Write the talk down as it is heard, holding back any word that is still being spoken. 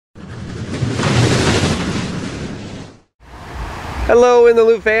Hello In the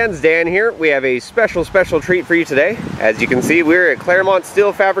Loop fans, Dan here. We have a special treat for you today. As you can see, we're at Clermont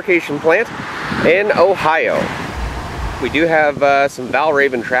Steel Fabrication Plant in Ohio. We do have some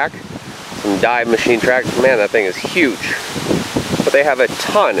Valravn track, some die machine track. Man, that thing is huge. But they have a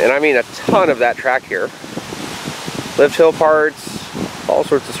ton, and I mean a ton of that track here. Lift hill parts, all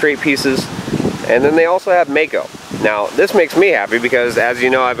sorts of straight pieces, and then they also have Mako. Now, this makes me happy because, as you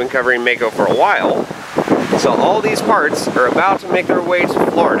know, I've been covering Mako for a while. So all these parts are about to make their way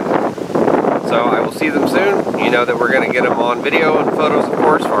to Florida. So I will see them soon. You know that we're going to get them on video and photos, of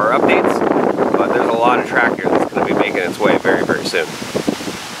course, for our updates. But there's a lot of track here that's going to be making its way very, very soon.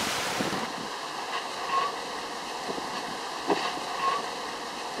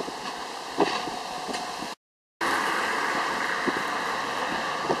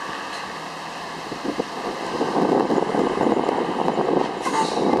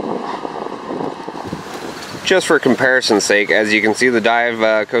 Just for comparison's sake, as you can see the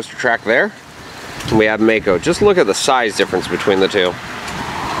dive coaster track there, we have Mako. Just look at the size difference between the two.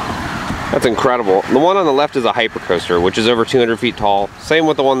 That's incredible. The one on the left is a hyper coaster, which is over 200 feet tall. Same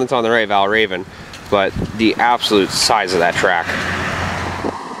with the one that's on the right, Valravn, but the absolute size of that track.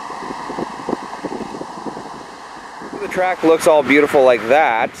 The track looks all beautiful like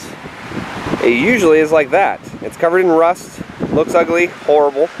that. It usually is like that. It's covered in rust, looks ugly,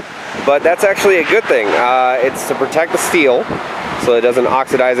 horrible. But that's actually a good thing. It's to protect the steel so it doesn't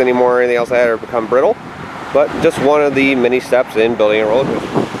oxidize anymore or anything else like that or become brittle. But just one of the many steps in building a roller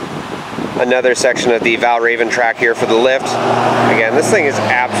coaster. Another section of the Valravn track here for the lift. Again, this thing is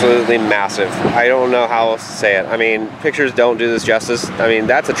absolutely massive. I don't know how else to say it. I mean, pictures don't do this justice. I mean,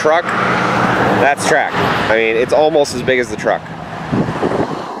 that's a truck, that's track. I mean, it's almost as big as the truck.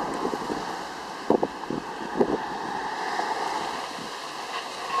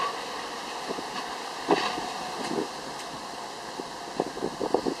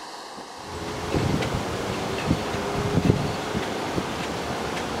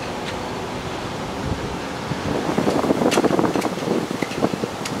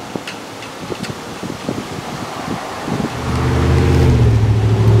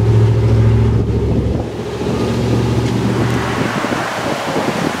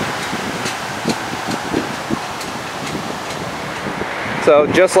 So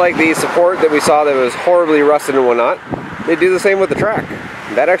just like the support that we saw that was horribly rusted and whatnot, they do the same with the track.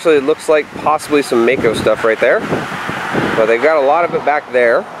 That actually looks like possibly some Mako stuff right there, but they've got a lot of it back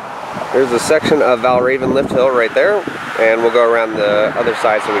there. There's a section of Valravn lift hill right there, and we'll go around the other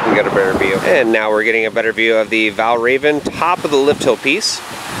side so we can get a better view. And now we're getting a better view of the Valravn top of the lift hill piece.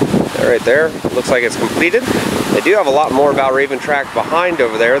 Right there, looks like it's completed. They do have a lot more Valravn track behind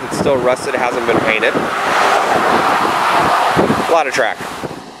over there that's still rusted, hasn't been painted. A lot of track.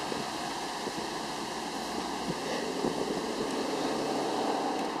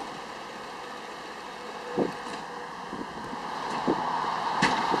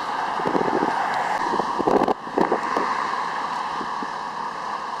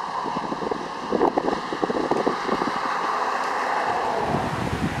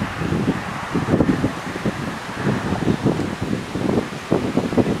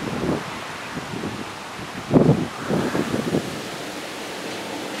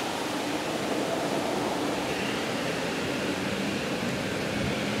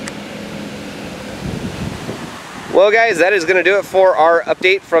 Well guys, that is going to do it for our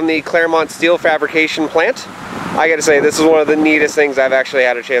update from the Clermont Steel Fabrication Plant. I gotta say, this is one of the neatest things I've actually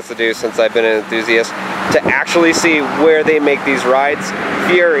had a chance to do since I've been an enthusiast, to actually see where they make these rides.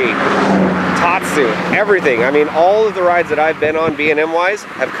 Fury, Tatsu, everything. I mean, all of the rides that I've been on, B&M wise,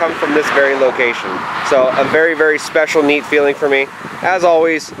 have come from this very location. So a very, very special, neat feeling for me. As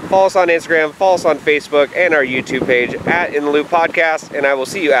always, follow us on Instagram, follow us on Facebook, and our YouTube page at In the Loop Podcast, and I will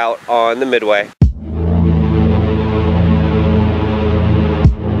see you out on the Midway.